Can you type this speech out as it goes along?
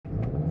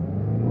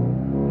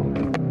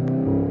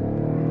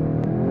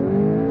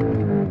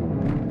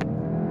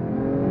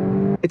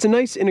It's a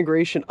nice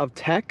integration of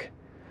tech,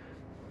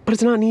 but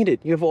it's not needed.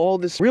 You have all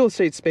this real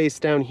estate space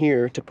down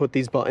here to put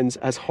these buttons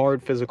as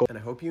hard physical. And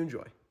I hope you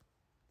enjoy.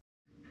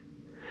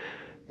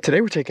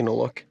 Today we're taking a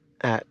look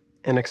at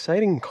an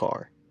exciting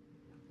car.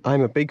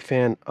 I'm a big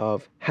fan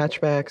of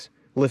hatchbacks,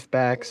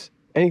 liftbacks,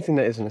 anything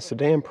that isn't a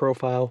sedan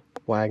profile,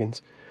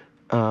 wagons,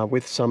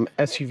 with some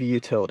SUV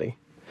utility.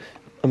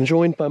 I'm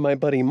joined by my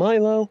buddy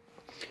Milo.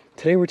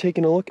 Today we're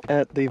taking a look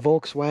at the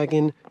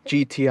Volkswagen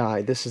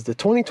GTI. This is the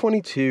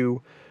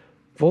 2022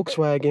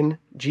 Volkswagen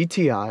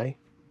GTI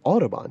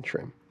Autobahn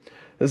trim.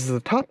 This is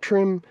the top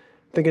trim.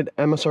 I think it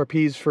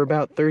MSRPs for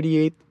about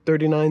 $38,000,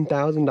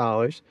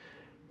 $39,000.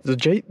 The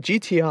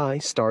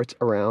GTI starts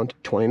around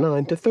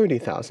 $29,000 to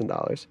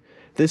 $30,000.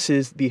 This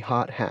is the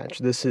hot hatch.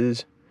 This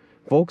is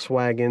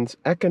Volkswagen's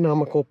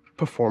economical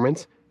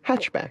performance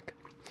hatchback.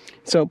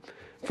 So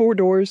 4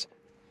 doors,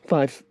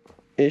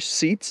 5-ish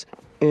seats,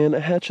 and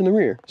a hatch in the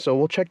rear. So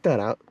we'll check that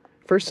out.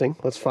 First thing,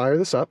 let's fire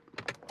this up.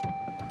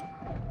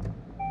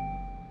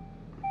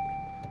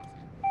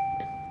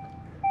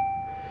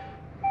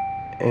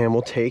 And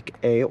we'll take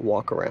a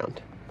walk around.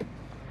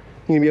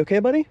 You gonna be okay,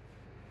 buddy?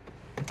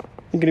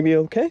 You gonna be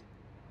okay?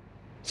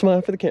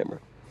 Smile for the camera.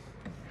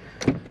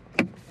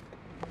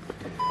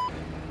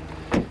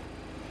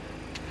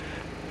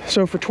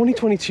 So for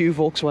 2022,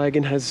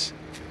 Volkswagen has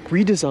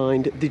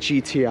redesigned the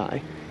GTI.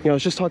 You know, I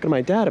was just talking to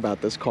my dad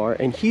about this car,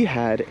 and he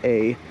had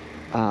a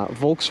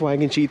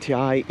Volkswagen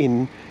GTI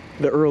in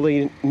the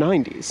early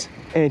 90s.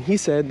 And he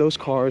said those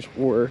cars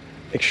were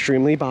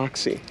extremely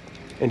boxy.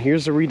 And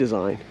here's the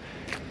redesign.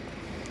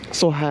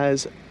 Still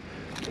has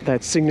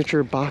that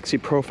signature boxy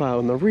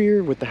profile in the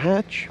rear with the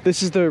hatch.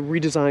 This is the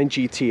redesigned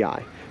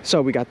GTI.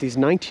 So we got these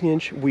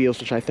 19-inch wheels,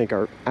 which I think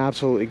are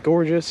absolutely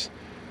gorgeous.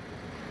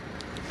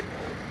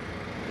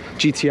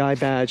 GTI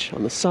badge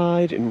on the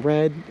side in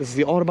red. This is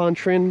the Autobahn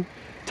trim,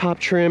 top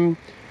trim.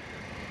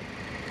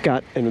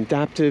 Got an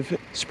adaptive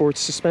sports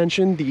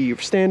suspension. The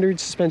standard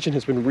suspension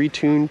has been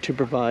retuned to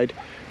provide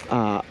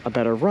a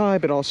better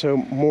ride, but also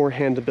more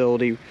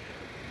handability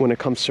when it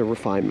comes to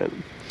refinement.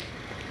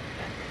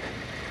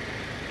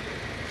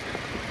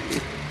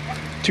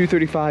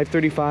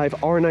 235/35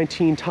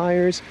 R19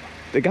 tires.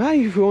 The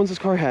guy who owns this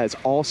car has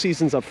all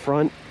seasons up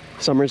front,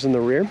 summers in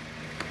the rear.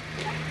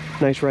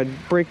 Nice red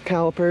brake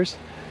calipers.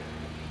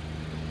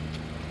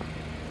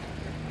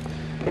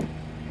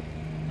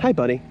 Hi,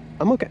 buddy.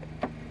 I'm okay.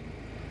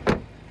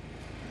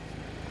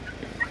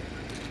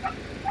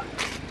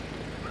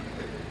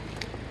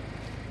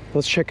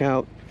 Let's check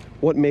out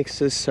what makes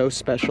this so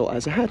special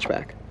as a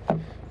hatchback.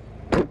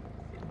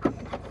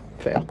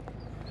 Fail.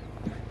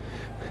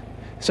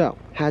 So,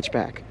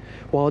 hatchback.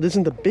 While it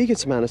isn't the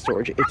biggest amount of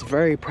storage, it's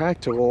very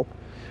practical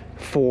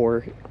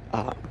for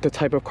the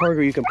type of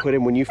cargo you can put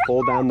in when you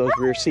fold down those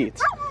rear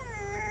seats.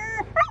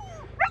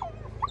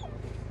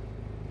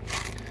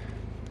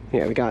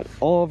 Yeah, we got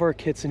all of our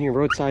kits in here,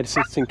 roadside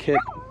assistant kit.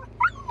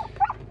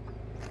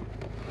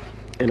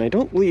 And I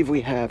don't believe we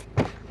have,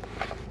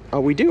 oh,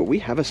 we do, we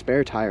have a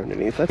spare tire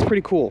underneath. That's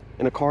pretty cool.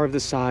 In a car of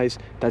this size,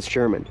 that's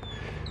German.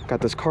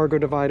 Got this cargo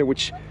divider,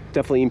 which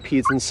definitely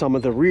impedes in some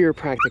of the rear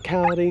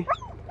practicality.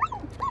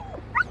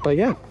 But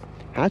yeah,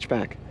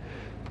 hatchback.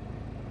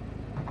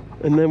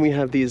 And then we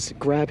have these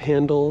grab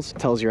handles,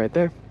 tells you right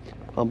there,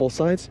 on both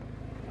sides.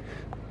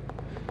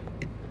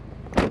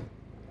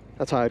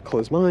 That's how I'd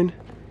close mine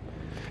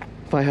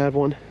if I had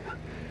one.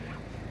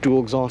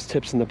 Dual exhaust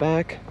tips in the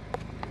back.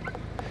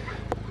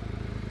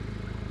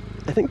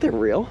 I think they're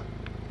real.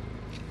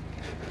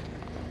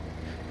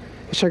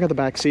 Let's check out the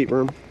back seat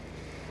room.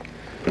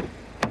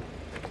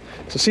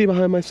 So see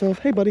behind myself,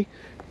 hey buddy,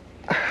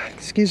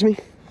 excuse me,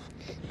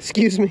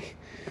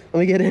 let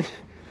me get in,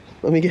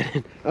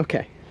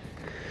 okay.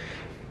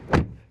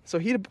 So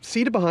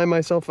seated behind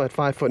myself at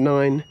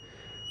 5'9",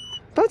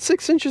 about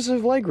 6 inches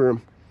of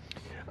legroom.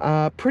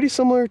 Pretty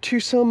similar to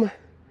some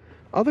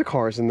other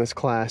cars in this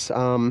class.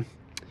 You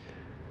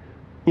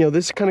know,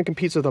 this kind of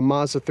competes with a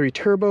Mazda 3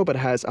 Turbo, but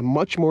has a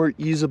much more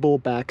usable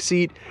back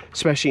seat,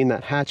 especially in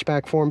that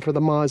hatchback form for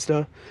the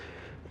Mazda.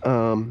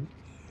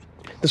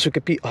 This would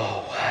compete.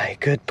 Oh, hi,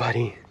 good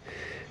buddy.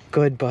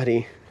 Good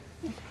buddy.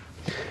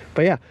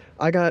 But yeah,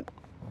 I got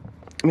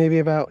maybe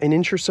about an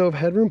inch or so of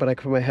headroom, but I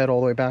can put my head all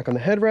the way back on the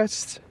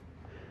headrests.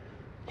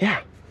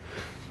 Yeah.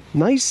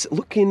 Nice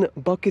looking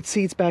bucket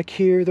seats back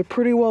here. They're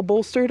pretty well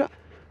bolstered.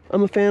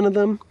 I'm a fan of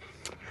them.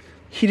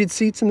 Heated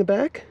seats in the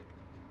back.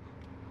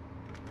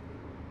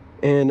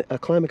 And a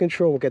climate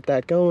control, we'll get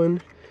that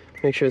going.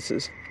 Make sure this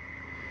is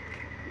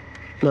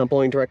not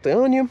blowing directly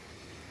on you.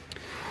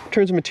 In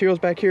terms of materials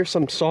back here,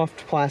 some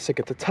soft plastic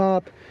at the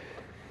top.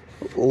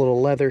 A little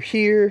leather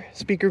here.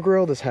 Speaker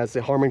grill. This has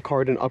the Harman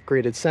Kardon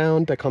upgraded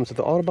sound that comes with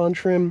the Autobahn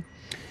trim.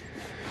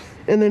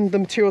 And then the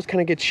materials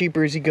kind of get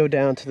cheaper as you go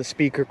down to the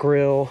speaker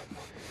grill.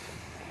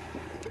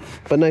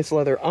 But nice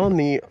leather on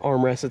the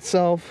armrest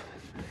itself.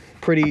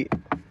 Pretty,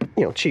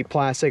 you know, cheap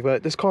plastic,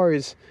 but this car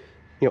is,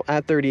 you know,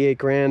 at 38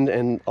 grand,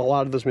 and a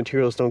lot of those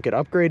materials don't get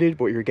upgraded.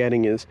 What you're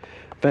getting is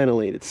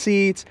ventilated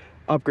seats,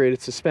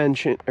 upgraded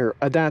suspension, or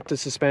adaptive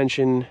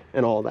suspension,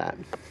 and all that.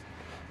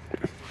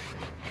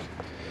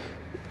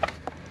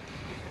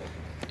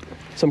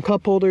 Some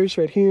cup holders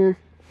right here,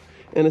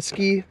 and a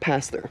ski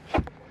pass-through.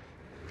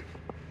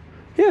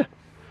 Yeah,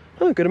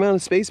 a good amount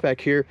of space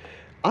back here.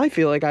 I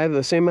feel like I have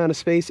the same amount of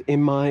space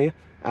in my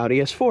Audi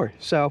S4.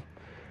 So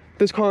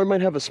this car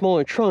might have a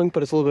smaller trunk,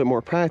 but it's a little bit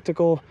more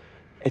practical.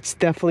 It's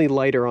definitely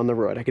lighter on the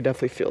road. I could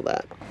definitely feel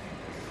that.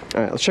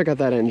 All right, let's check out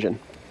that engine.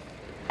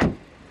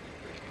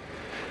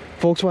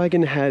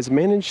 Volkswagen has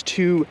managed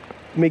to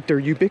make their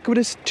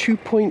ubiquitous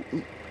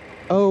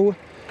 2.0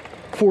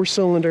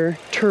 four-cylinder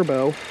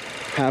turbo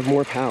have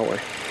more power.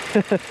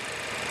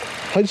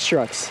 HUD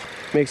Struts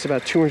makes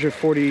about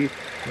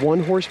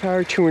 241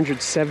 horsepower,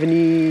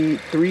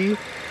 273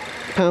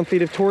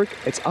 pound-feet of torque.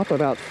 It's up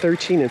about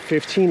 13 and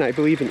 15, I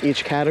believe, in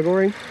each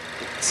category.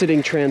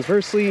 Sitting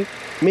transversely,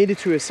 made it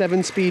to a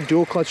 7-speed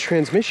dual-clutch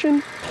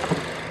transmission.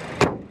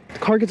 The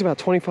car gets about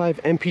 25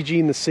 MPG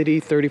in the city,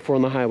 34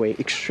 on the highway.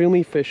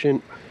 Extremely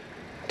efficient,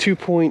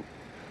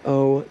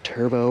 2.0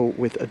 turbo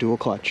with a dual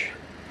clutch.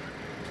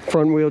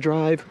 Front-wheel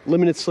drive,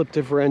 limited slip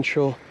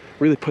differential,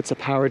 really puts the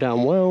power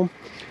down well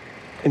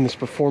in this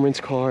performance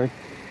car.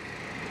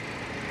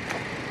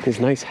 These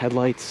nice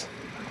headlights.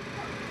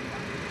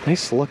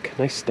 Nice look,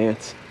 nice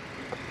stance.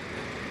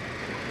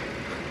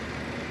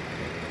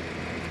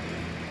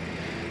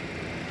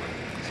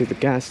 See the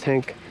gas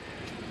tank.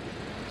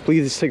 I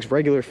believe this takes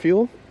regular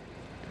fuel.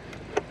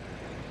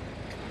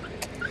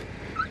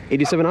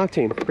 87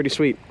 octane, pretty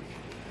sweet.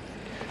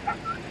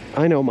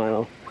 I know,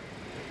 Milo.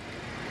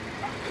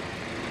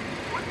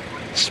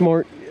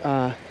 Smart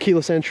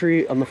keyless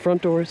entry on the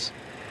front doors.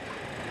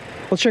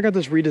 Let's check out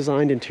this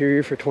redesigned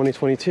interior for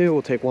 2022.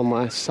 We'll take one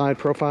last side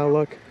profile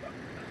look.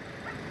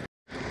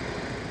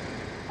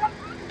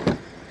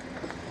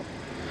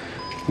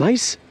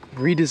 Nice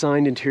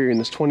redesigned interior in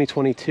this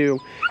 2022.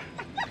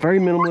 Very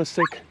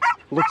minimalistic,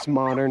 looks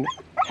modern.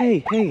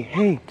 Hey, hey,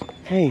 hey,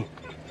 hey.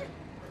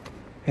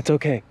 It's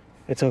okay,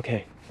 it's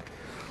okay.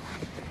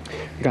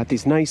 We got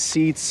these nice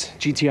seats,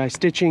 GTI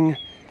stitching,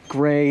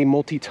 gray,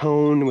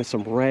 multi-tone with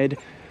some red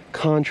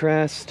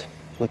contrast.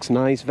 Looks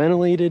nice,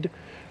 ventilated,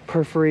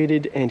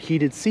 perforated, and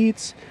heated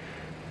seats.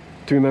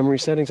 3 memory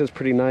settings, that's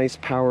pretty nice.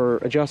 Power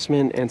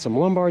adjustment and some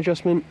lumbar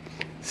adjustment.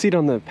 Seat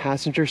on the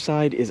passenger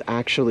side is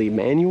actually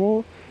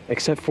manual,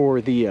 except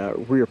for the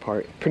rear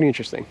part. Pretty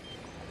interesting.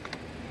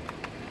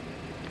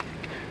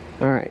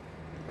 All right,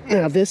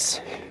 now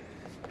this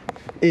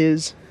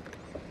is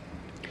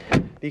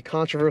the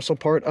controversial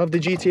part of the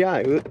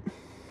GTI. Oop,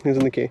 who's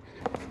in the key?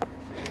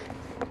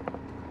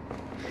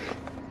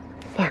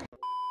 Fuck.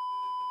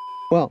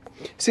 Well,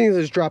 seeing as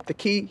I just dropped the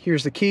key,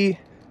 here's the key.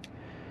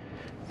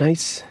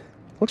 Nice,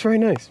 looks very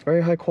nice,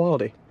 very high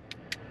quality.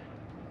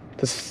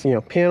 This, you know,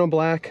 piano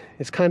black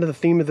is kind of the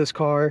theme of this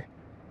car.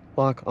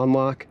 Lock,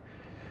 unlock,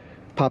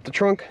 pop the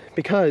trunk,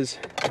 because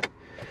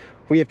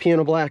we have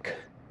piano black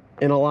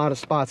in a lot of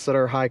spots that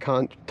are high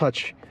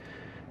touch,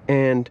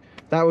 and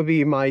that would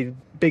be my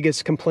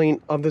biggest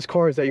complaint of this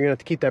car, is that you're gonna have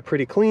to keep that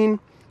pretty clean.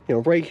 You know,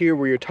 right here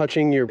where you're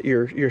touching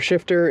your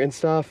shifter and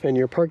stuff and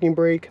your parking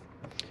brake.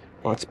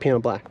 Well, it's piano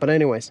black. But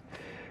anyways,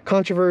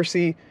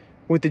 controversy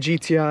with the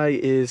GTI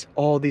is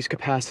all these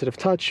capacitive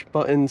touch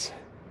buttons.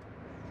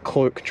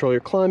 Control your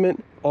climate,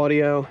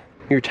 audio.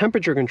 Your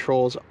temperature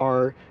controls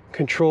are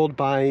controlled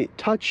by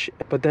touch,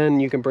 but then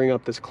you can bring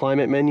up this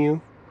climate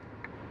menu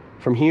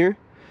from here.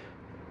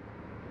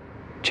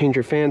 Change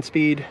your fan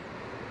speed.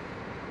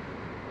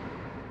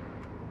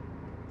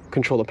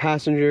 Control the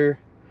passenger.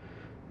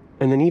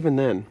 And then even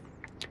then,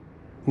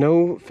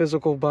 no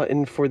physical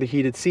button for the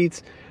heated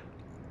seats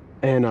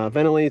and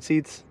ventilated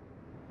seats.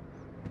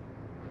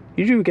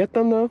 You do get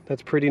them though,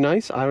 that's pretty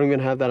nice. I don't even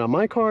have that on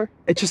my car.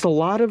 It's just a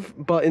lot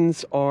of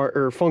buttons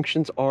or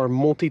functions are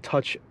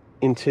multi-touch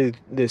into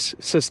this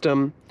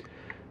system.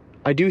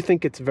 I do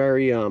think it's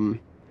very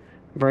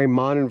very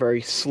modern,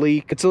 very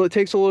sleek. It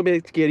takes a little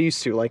bit to get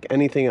used to, like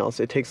anything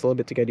else. It takes a little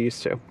bit to get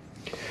used to.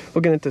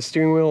 Looking at the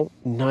steering wheel,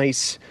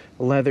 nice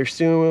leather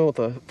steering wheel with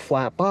a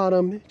flat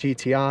bottom,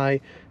 GTI.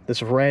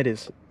 This red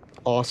is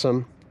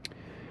awesome.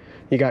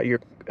 You got your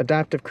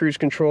adaptive cruise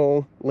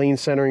control, lane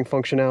centering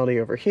functionality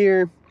over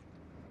here.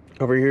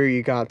 Over here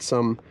you got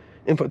some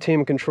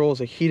infotainment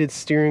controls, a heated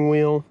steering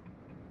wheel,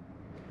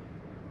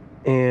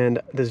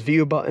 and this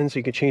view button, so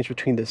you can change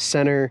between the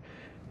center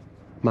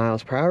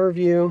miles per hour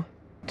view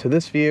to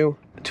this view,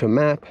 to a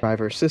map,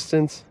 driver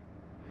assistance,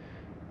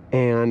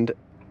 and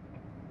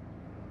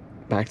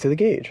back to the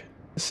gauge.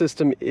 The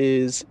system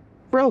is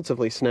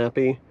relatively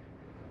snappy.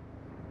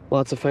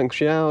 Lots of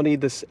functionality.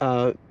 This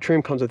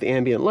trim comes with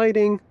ambient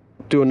lighting.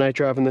 Do a night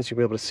drive in this, you'll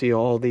be able to see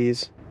all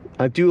these.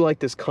 I do like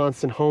this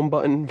constant home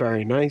button,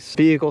 very nice.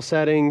 Vehicle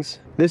settings.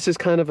 This is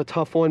kind of a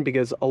tough one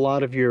because a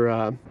lot of your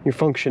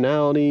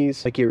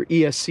functionalities, like your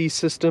ESC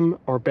system,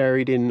 are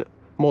buried in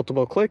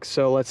multiple clicks.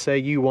 So let's say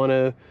you want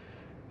to,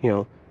 you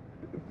know,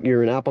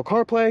 you're in Apple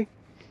CarPlay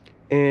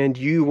and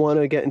you want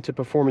to get into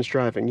performance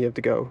driving. You have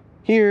to go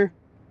here,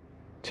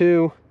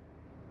 two,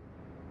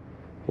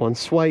 one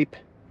swipe,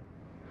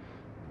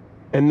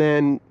 and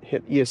then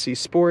hit ESC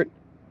Sport,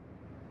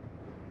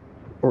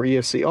 or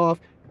ESC off,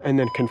 and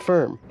then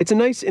confirm. It's a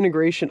nice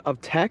integration of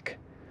tech,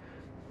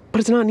 but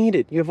it's not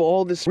needed. You have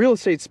all this real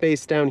estate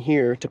space down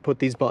here to put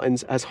these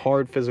buttons as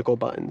hard physical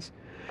buttons.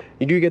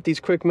 You do get these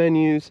quick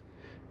menus,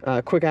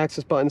 quick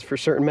access buttons for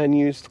certain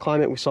menus.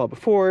 Climate we saw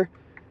before,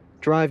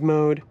 drive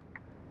mode,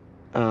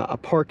 a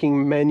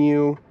parking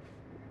menu,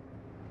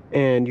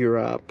 and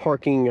your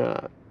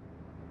parking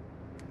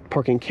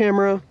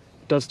camera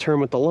does turn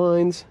with the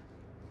lines.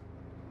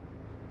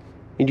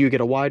 You do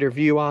get a wider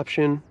view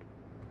option,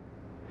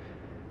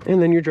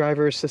 and then your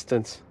driver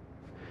assistance.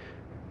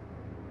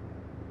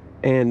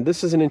 And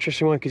this is an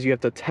interesting one because you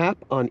have to tap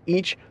on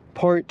each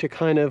part to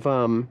kind of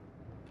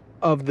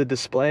the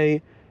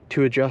display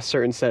to adjust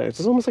certain settings.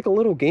 It's almost like a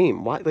little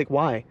game. Why? Like,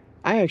 why?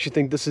 I actually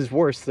think this is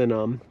worse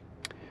than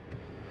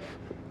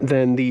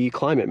the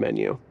climate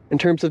menu. In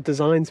terms of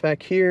designs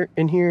back here,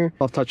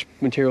 soft touch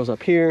materials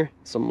up here,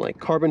 some like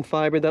carbon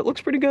fiber that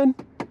looks pretty good.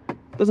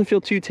 Doesn't feel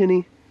too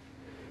tinny.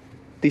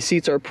 These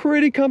seats are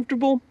pretty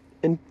comfortable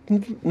and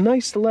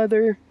nice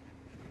leather.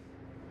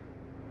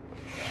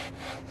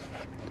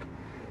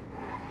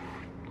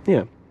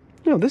 Yeah,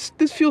 no, this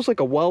feels like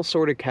a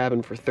well-sorted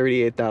cabin for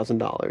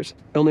 $38,000.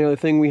 The only other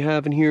thing we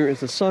have in here is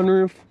the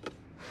sunroof.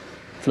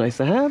 It's nice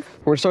to have.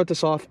 We're gonna start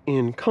this off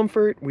in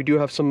comfort. We do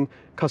have some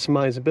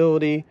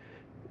customizability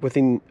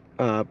within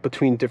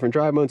between different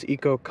drive modes: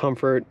 eco,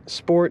 comfort,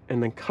 sport,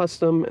 and then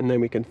custom. And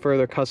then we can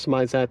further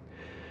customize that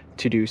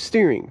to do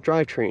steering,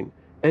 drivetrain,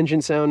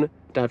 engine sound,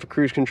 adaptive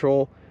cruise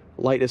control,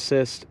 light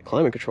assist,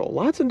 climate control.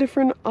 Lots of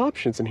different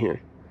options in here.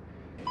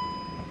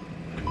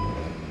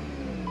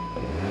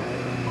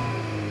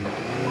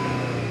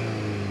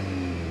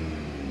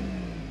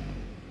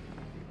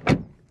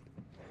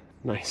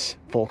 Nice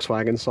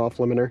Volkswagen soft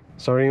limiter.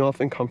 Starting off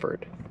in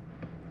comfort.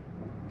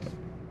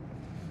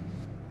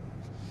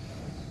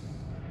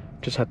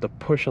 Just have to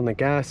push on the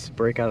gas,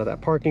 brake out of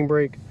that parking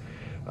brake.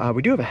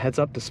 We do have a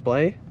heads-up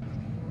display.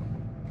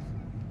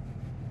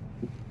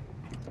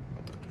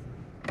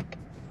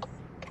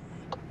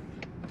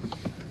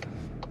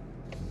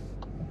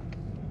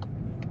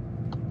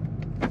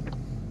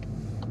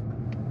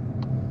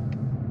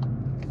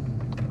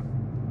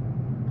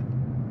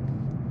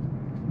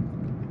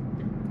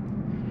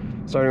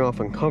 Starting off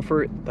in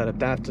comfort, that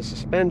adaptive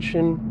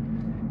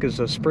suspension gives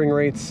those spring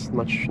rates,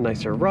 much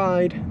nicer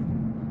ride.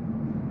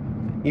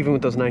 Even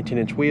with those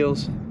 19-inch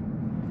wheels,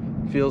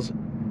 feels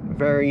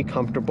very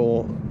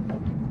comfortable,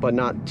 but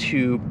not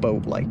too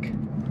boat-like.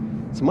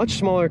 It's a much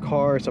smaller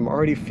car, so I'm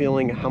already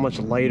feeling how much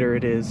lighter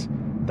it is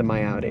than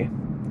my Audi.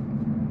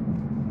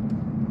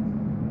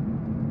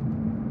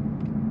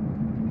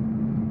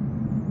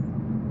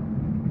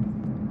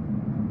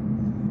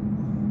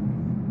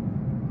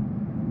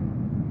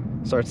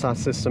 Start-stop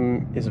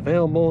system is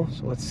available,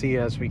 so let's see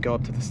as we go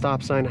up to the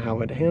stop sign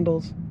how it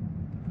handles.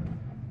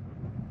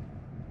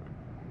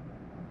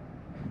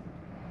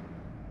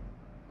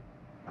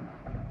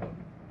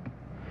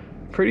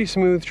 Pretty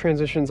smooth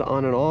transitions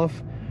on and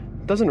off.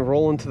 Doesn't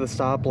roll into the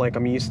stop like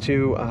I'm used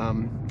to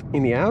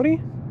in the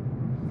Audi,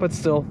 but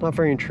still not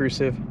very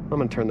intrusive. I'm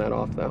gonna turn that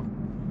off though.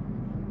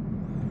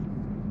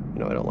 You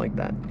know, I don't like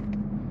that.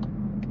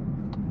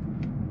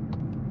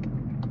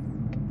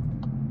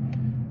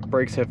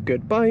 Brakes have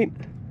good bite.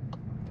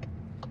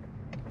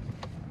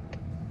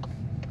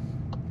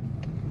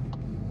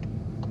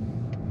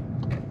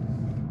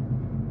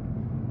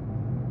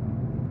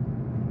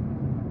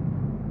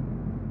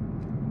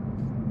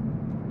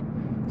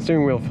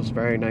 Steering wheel feels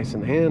very nice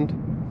in the hand.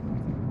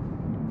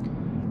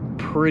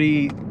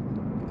 Pretty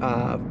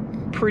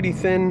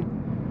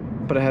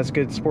thin, but it has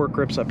good sport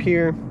grips up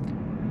here.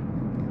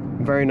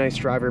 Very nice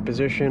driver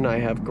position. I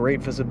have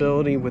great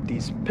visibility with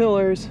these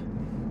pillars.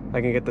 I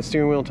can get the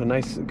steering wheel into a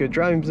nice, good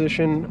driving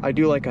position. I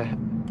do like a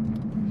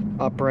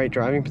upright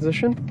driving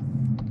position.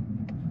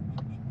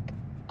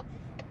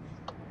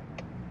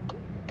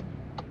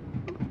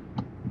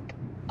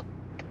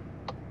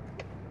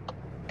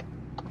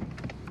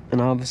 And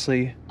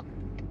obviously,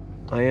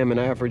 I am an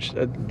average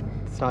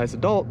size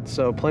adult,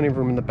 so plenty of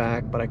room in the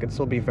back, but I could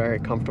still be very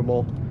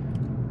comfortable.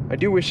 I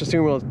do wish the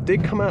steering wheel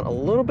did come out a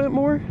little bit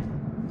more.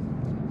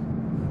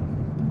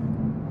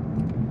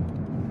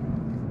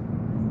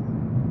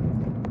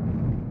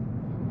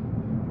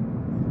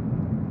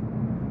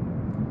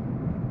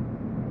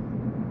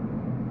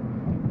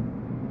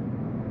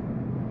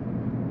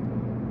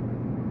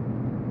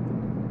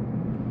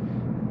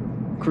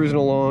 Cruising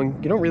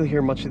along, you don't really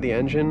hear much of the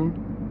engine.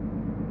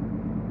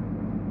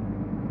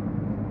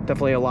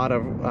 Definitely a lot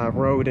of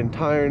road and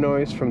tire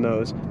noise from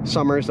those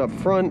Summers up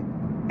front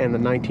and the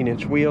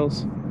 19-inch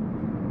wheels.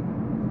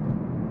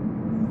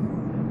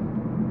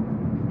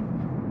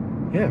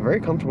 Yeah, very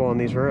comfortable on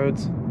these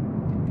roads.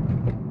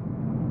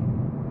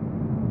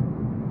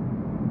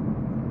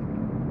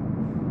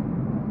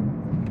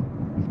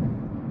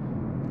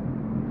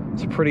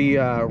 It's a pretty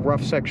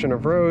rough section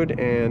of road,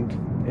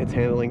 and it's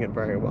handling it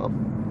very well.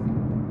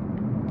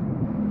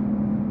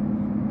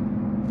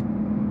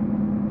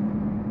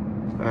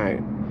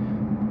 Alright,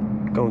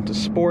 going to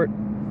sport.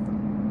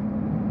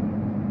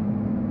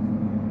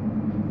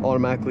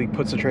 automatically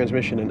puts the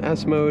transmission in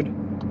S mode.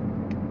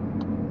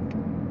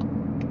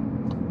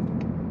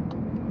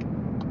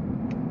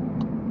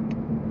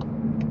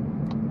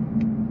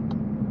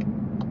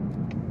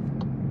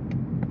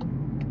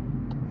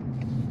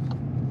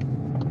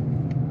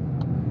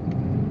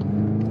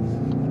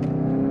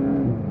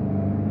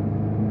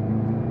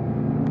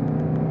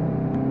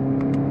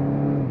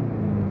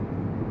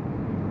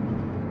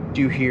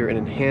 Do hear an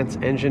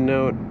enhanced engine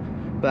note.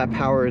 That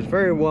power is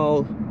very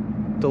well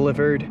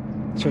delivered,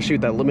 especially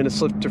with that limited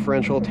slip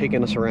differential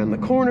taking us around the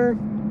corner.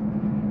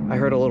 I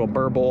heard a little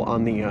burble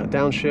on the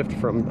downshift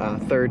from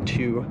third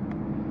to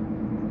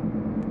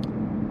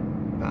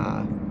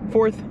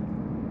fourth.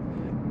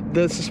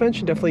 The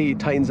suspension definitely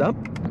tightens up,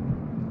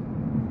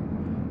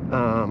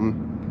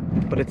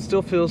 but it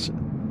still feels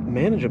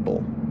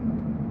manageable.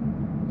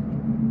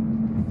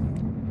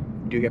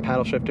 Do you get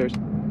paddle shifters?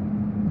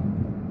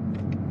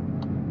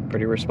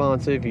 Pretty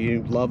responsive.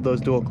 You love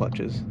those dual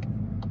clutches.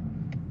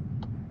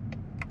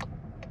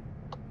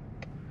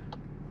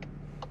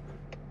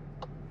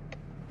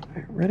 All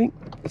right, ready?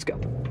 Let's go.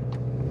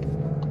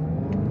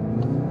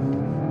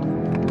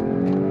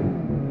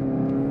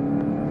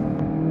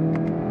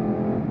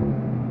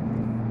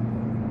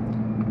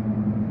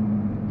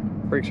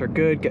 Brakes are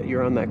good. Get you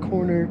around that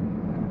corner.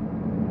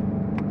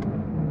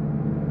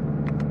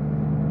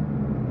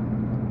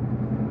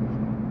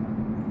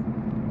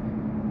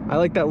 I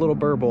like that little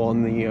burble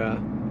on the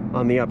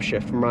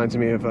upshift. Reminds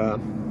me of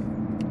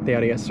the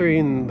Audi S3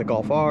 and the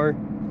Golf R,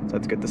 so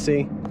that's good to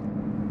see.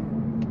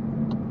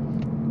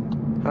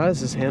 How does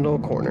this handle a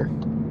corner?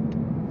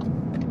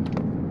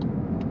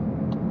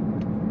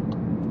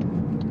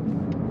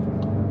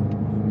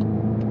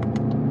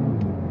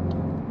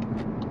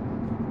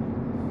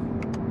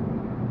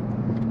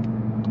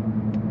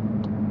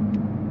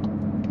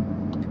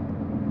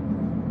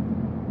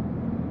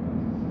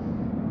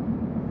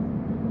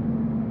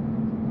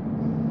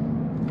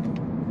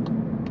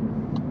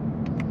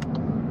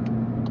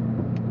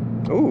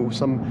 Ooh,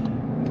 some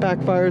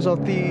backfires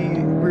off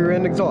the rear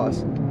end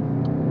exhaust.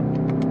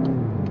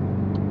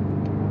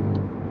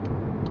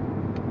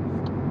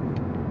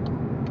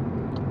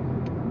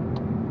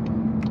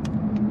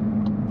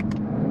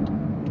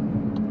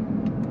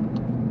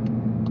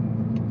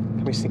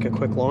 Can we sneak a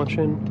quick launch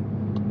in?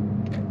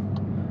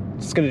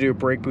 Just gonna do a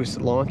brake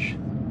boosted launch.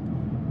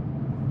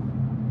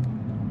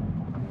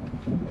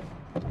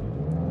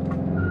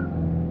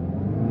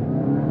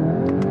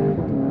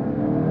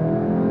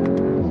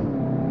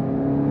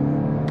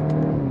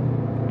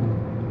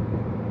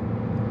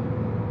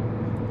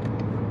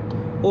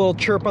 A little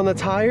chirp on the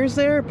tires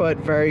there, but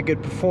very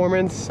good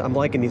performance. I'm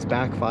liking these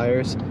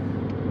backfires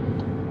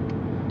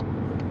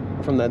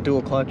from that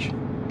dual clutch.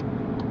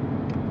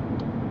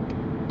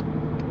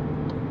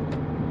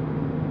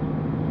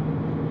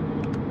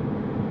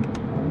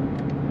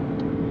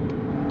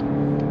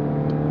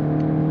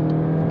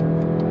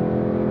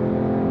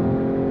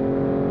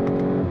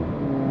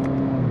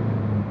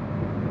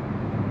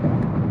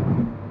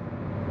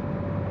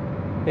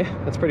 Yeah,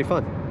 that's pretty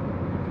fun.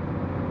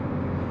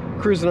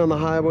 Cruising on the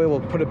highway, we'll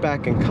put it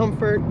back in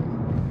comfort,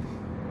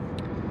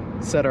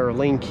 set our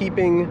lane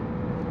keeping,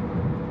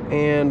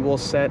 and we'll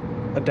set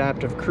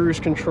adaptive cruise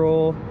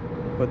control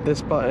with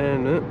this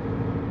button.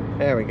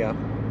 There we go.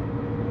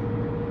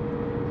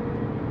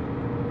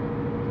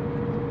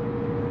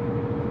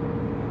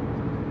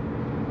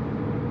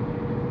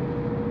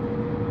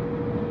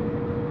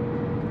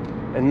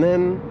 And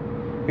then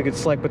we could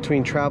select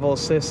between travel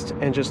assist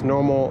and just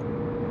normal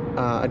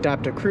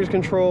adaptive cruise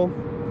control.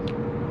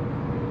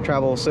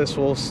 Travel assist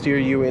will steer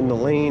you in the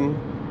lane.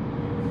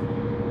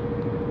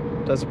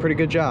 Does a pretty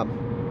good job.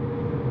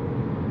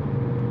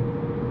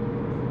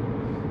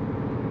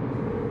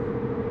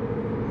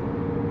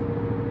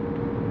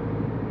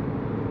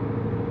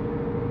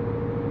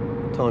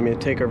 Telling me to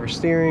take over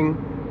steering.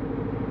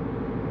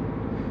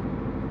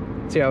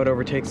 See how it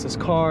overtakes this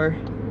car.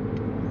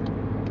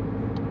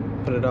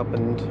 Put it up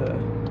and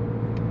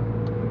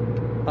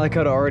I like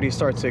how it already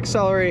starts to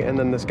accelerate, and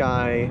then this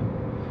guy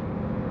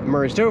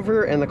merged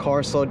over and the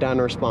car slowed down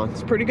in response.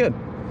 It's pretty good.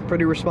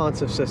 Pretty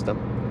responsive system.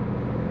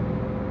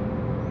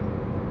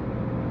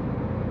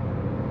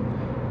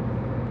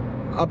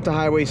 Up to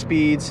highway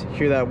speeds,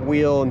 hear that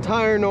wheel and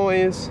tire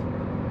noise.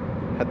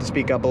 Have to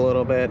speak up a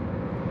little bit.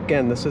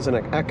 Again, this is an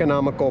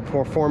economical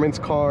performance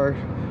car.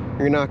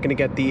 You're not going to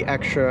get the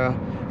extra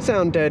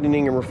sound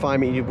deadening and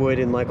refinement you would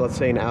in, like, let's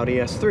say an Audi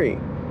S3,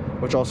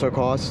 which also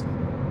costs,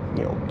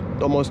 you know,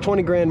 almost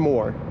 20 grand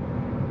more.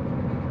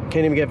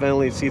 Can't even get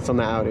ventilated seats on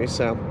the Audi.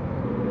 So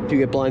do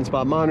you get blind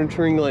spot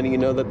monitoring, letting you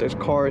know that there's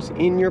cars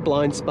in your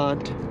blind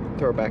spot.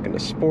 Throw it back into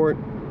sport.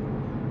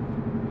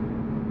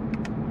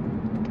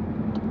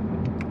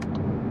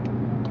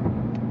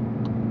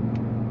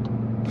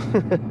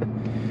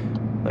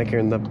 Like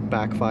hearing the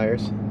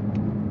backfires.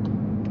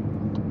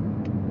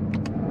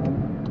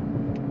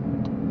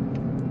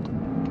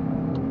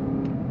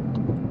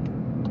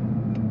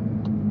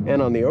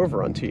 And on the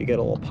overrun too, you get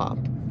a little pop.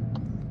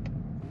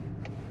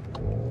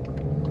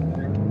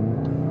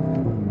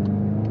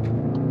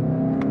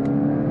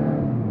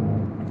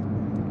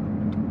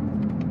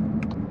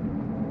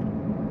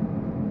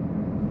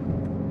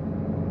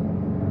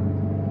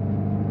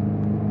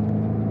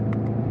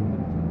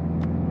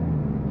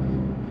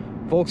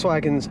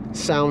 Volkswagen's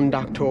Sound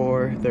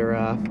Doctor, their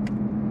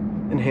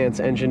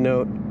enhanced engine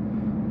note,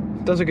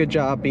 does a good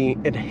job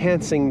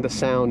enhancing the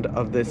sound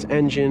of this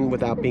engine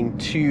without being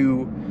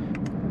too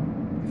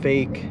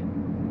fake,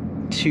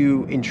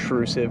 too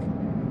intrusive.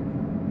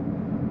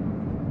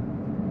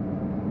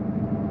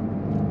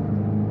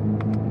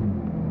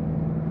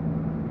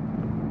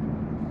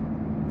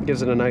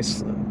 Gives it a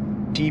nice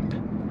deep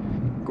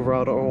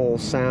guttural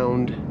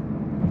sound.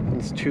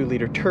 It's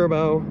 2-liter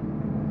turbo.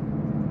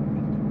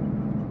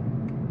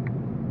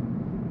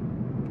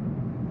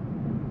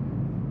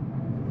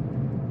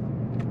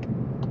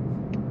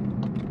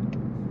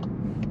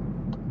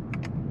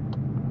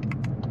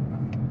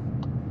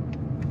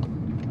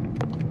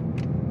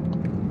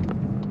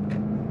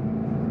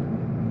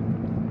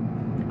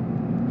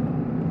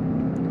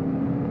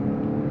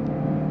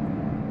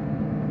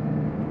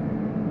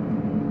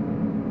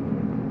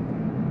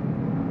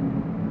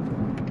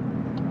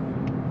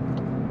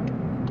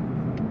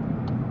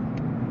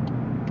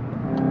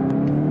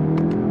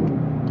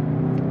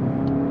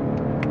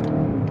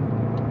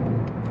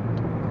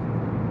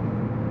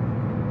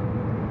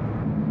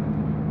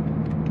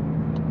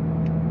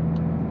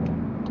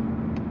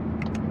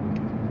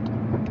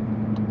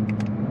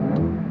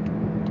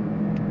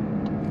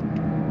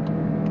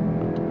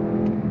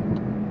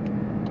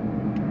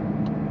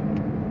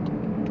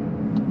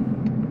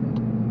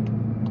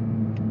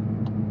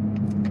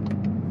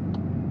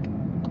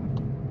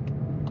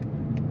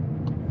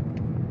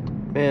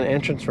 Man,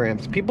 entrance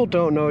ramps. People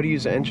don't know how to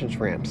use entrance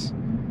ramps.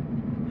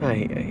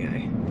 Ay, ay,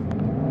 ay.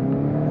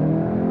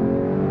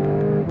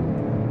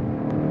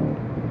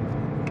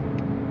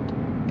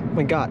 Oh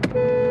my God.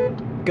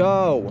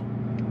 Go!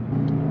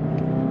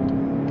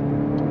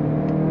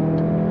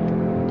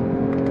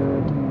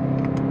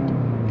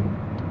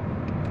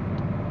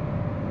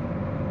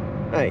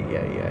 Ay,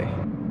 ay, ay.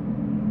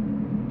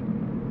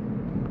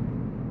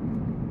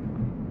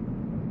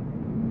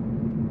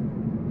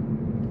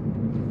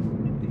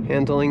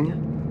 Handling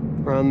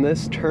around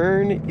this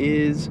turn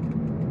is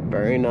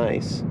very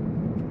nice.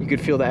 You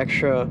could feel the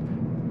extra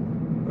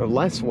or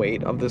less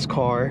weight of this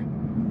car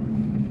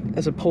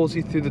as it pulls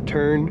you through the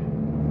turn.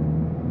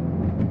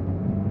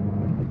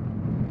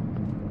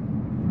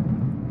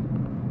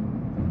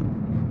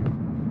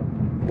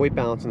 Weight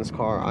balance in this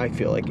car, I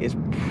feel like, is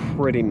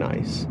pretty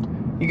nice.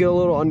 You get a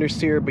little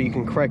understeer, but you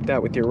can correct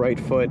that with your right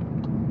foot.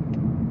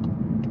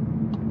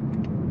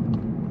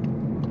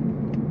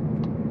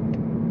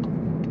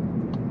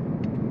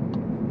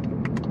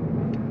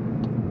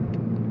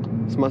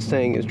 This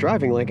Mustang is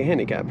driving like a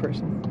handicapped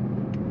person.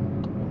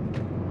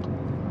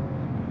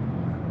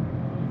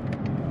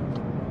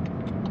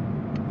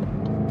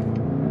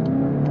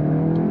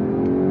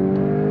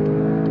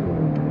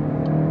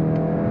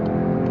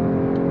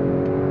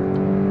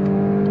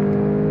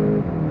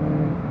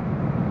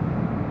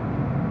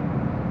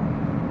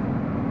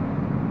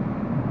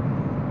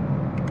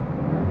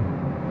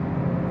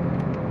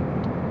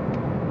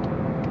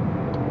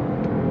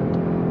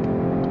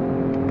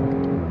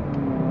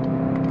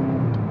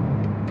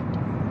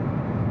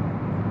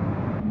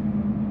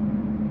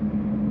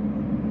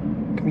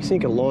 Can we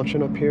sneak a launch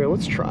in up here?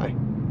 Let's try.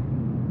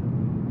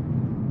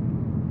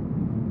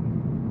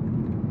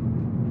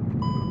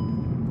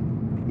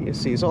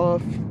 ESC's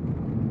off.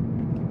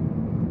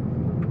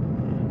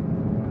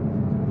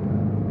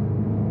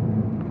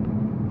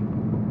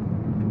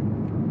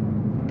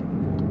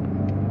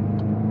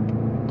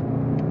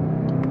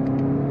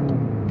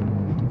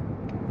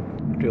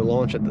 Do a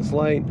launch at this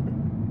light.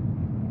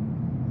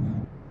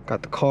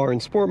 Got the car in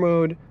sport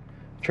mode.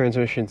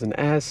 Transmission's in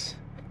S.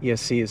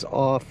 ESC is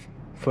off.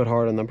 Foot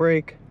hard on the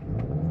brake.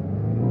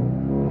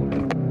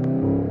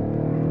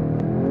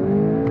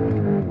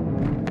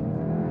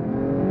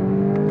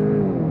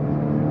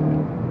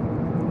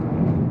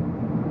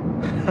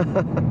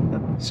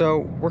 So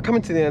we're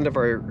coming to the end of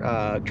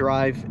our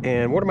drive,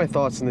 and what are my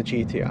thoughts on the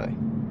GTI?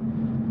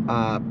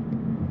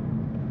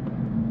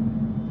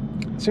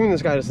 Assuming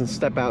this guy doesn't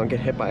step out and get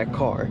hit by a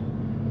car,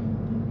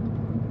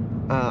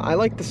 I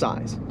like the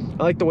size.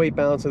 I like the weight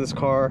balance of this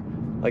car.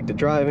 I like the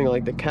driving. I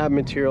like the cab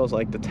materials. I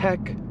like the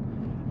tech.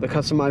 The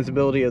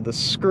customizability of the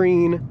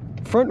screen.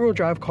 Front-wheel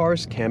drive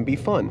cars can be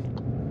fun.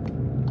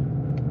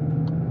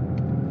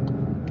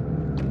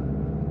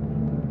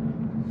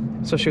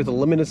 Especially with a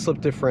limited slip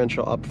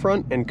differential up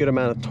front and good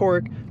amount of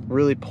torque,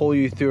 really pull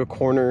you through a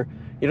corner.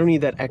 You don't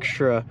need that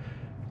extra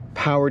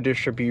power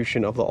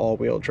distribution of the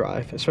all-wheel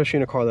drive, especially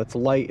in a car that's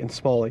light and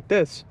small like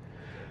this.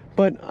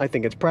 But I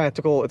think it's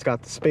practical. It's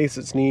got the space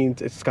it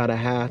needs. It's got a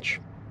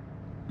hatch.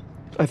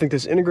 I think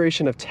this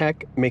integration of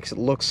tech makes it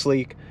look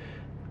sleek.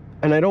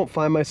 And I don't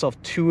find myself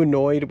too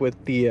annoyed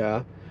with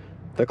the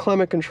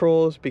climate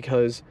controls,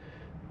 because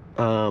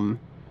you're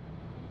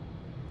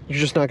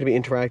just not going to be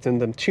interacting with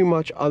them too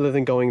much other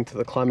than going to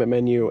the climate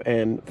menu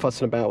and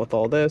fussing about with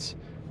all this.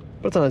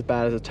 But it's not as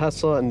bad as a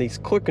Tesla, and these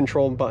quick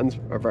control buttons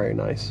are very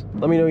nice.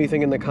 Let me know what you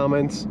think in the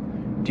comments.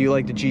 Do you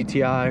like the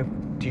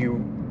GTI? Do you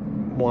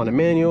want a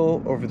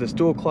manual over this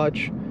dual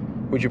clutch?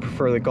 Would you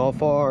prefer the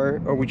Golf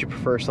R, or would you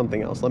prefer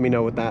something else? Let me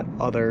know what that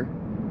other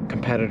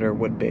competitor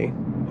would be.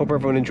 Hope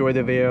everyone enjoyed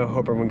the video.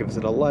 Hope everyone gives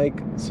it a like,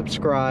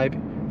 subscribe.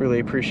 Really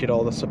appreciate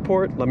all the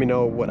support. Let me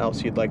know what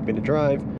else you'd like me to drive.